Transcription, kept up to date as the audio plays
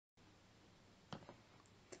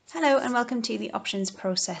Hello and welcome to the options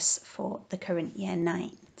process for the current Year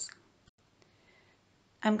 9s.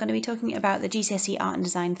 I'm going to be talking about the GCSE Art and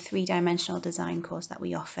Design three-dimensional design course that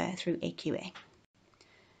we offer through AQA.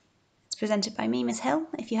 It's presented by me, Miss Hill.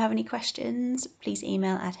 If you have any questions, please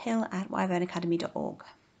email at hill@wyvernacademy.org.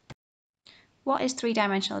 What is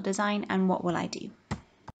three-dimensional design and what will I do?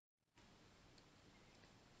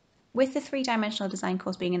 With the three-dimensional design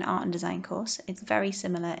course being an art and design course, it's very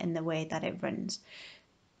similar in the way that it runs,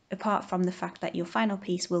 apart from the fact that your final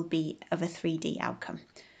piece will be of a 3D outcome.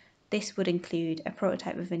 This would include a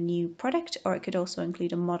prototype of a new product, or it could also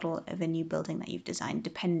include a model of a new building that you've designed,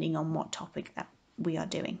 depending on what topic that we are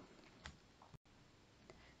doing.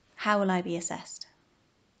 How will I be assessed?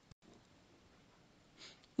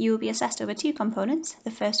 You will be assessed over two components,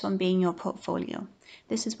 the first one being your portfolio.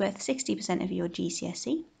 This is worth 60% of your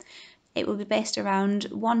GCSE. It will be based around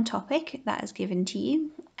one topic that is given to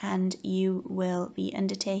you, and you will be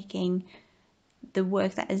undertaking the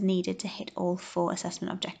work that is needed to hit all 4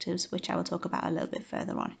 assessment objectives, which I will talk about a little bit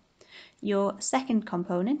further on. Your second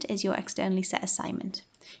component is your externally set assignment.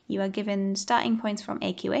 You are given starting points from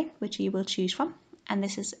AQA, which you will choose from, and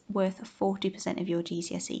this is worth 40% of your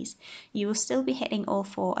GCSEs. You will still be hitting all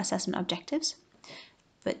 4 assessment objectives,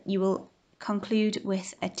 but you will conclude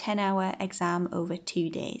with a 10-hour exam over 2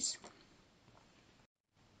 days.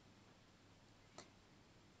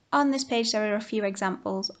 On this page, there are a few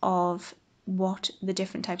examples of what the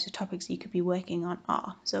different types of topics you could be working on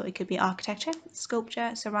are. So it could be architecture,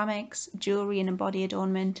 sculpture, ceramics, jewellery and embody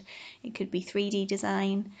adornment. It could be 3D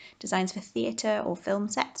design, designs for theatre or film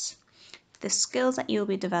sets. The skills that you'll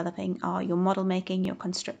be developing are your model making, your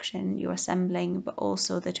construction, your assembling, but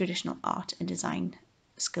also the traditional art and design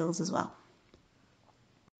skills as well.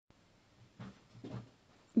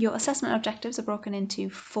 Your assessment objectives are broken into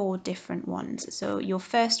 4 different ones. So your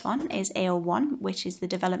first one is AO1, which is the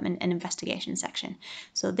development and investigation section.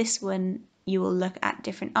 So this one you will look at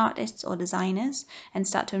different artists or designers and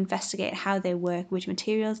start to investigate how they work, which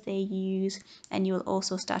materials they use, and you will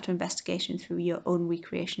also start to investigation through your own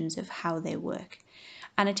recreations of how they work.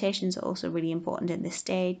 Annotations are also really important in this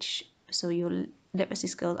stage, so your literacy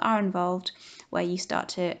skills are involved, where you start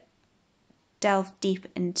to delve deep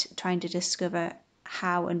into trying to discover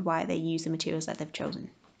how and why they use the materials that they've chosen.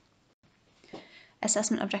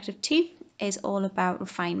 Assessment objective 2 is all about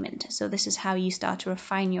refinement. So this is how you start to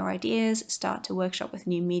refine your ideas, start to workshop with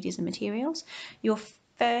new medias and materials. Your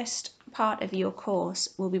first part of your course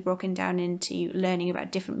will be broken down into learning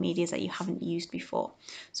about different medias that you haven't used before.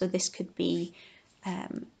 So this could be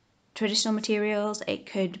traditional materials, it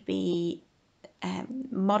could be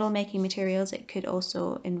model making materials, it could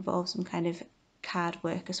also involve some kind of CAD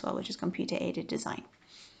work as well, which is computer aided design.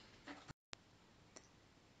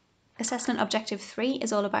 Assessment objective 3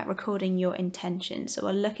 is all about recording your intention. So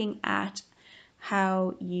we're looking at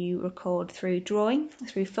how you record through drawing,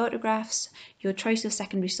 through photographs, your choice of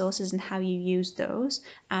secondary sources and how you use those,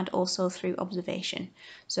 and also through observation.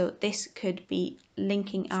 So this could be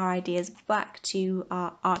linking our ideas back to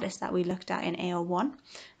our artists that we looked at in AO1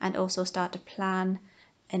 and also start to plan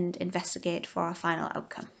and investigate for our final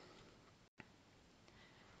outcome.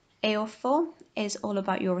 AO4 is all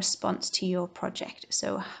about your response to your project.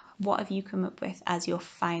 So what have you come up with as your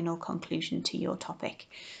final conclusion to your topic?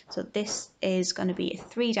 So this is going to be a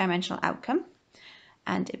 3-dimensional outcome,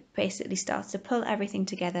 and it basically starts to pull everything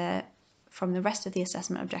together from the rest of the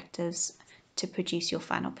assessment objectives to produce your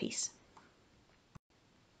final piece.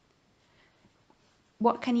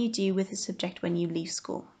 What can you do with the subject when you leave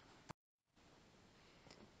school?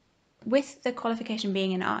 With the qualification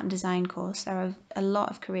being an art and design course, there are a lot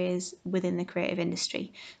of careers within the creative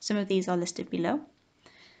industry. Some of these are listed below,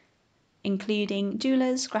 including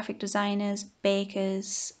jewelers, graphic designers,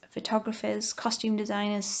 bakers, photographers, costume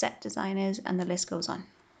designers, set designers, and the list goes on.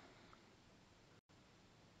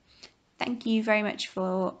 Thank you very much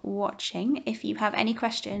for watching. If you have any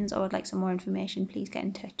questions or would like some more information, please get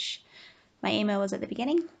in touch. My email was at the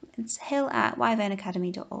beginning. It's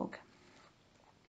hill@wyvernacademy.org.